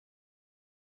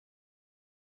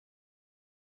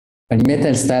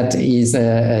Imetelstat is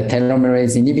a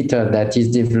telomerase inhibitor that is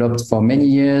developed for many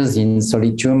years in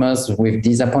solid tumors with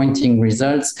disappointing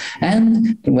results,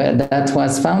 and that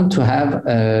was found to have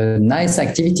a nice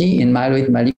activity in myeloid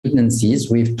malignancies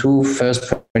with two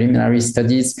first preliminary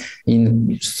studies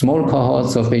in small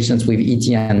cohorts of patients with ET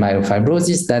and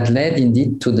myelofibrosis that led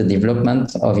indeed to the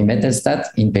development of imetelstat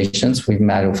in patients with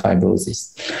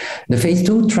myelofibrosis. The phase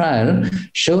 2 trial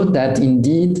showed that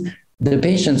indeed the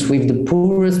patients with the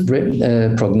poorest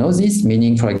prognosis,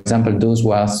 meaning, for example, those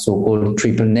who are so-called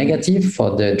triple negative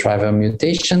for the driver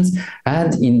mutations,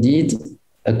 had indeed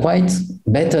a quite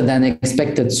better than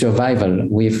expected survival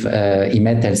with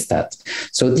imetelstat.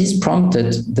 So this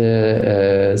prompted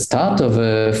the start of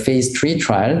a phase 3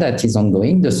 trial that is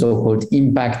ongoing, the so-called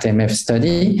IMpactMF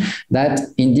study, that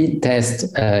indeed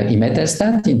tests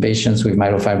imetelstat in patients with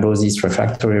myelofibrosis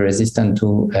refractory resistant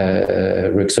to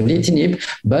Ruxolitinib,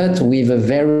 but with a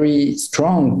very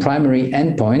strong primary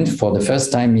endpoint for the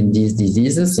first time in these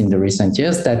diseases in the recent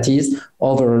years, that is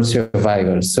overall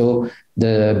survival. So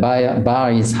the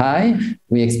bar is high.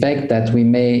 We expect that we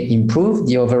may improve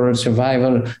the overall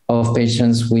survival of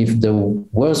patients with the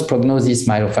worst prognosis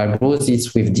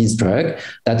myelofibrosis with this drug.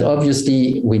 That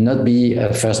obviously will not be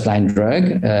a first-line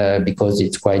drug because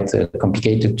it's quite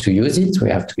complicated to use it. We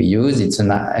have to use it. It's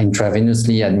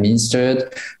intravenously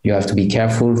administered. You have to be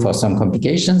careful for some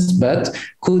complications, but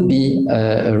could be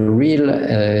a real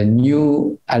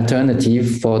new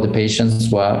alternative for the patients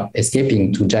who are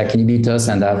escaping to JAK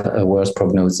inhibitors and have a worse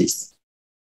prognosis.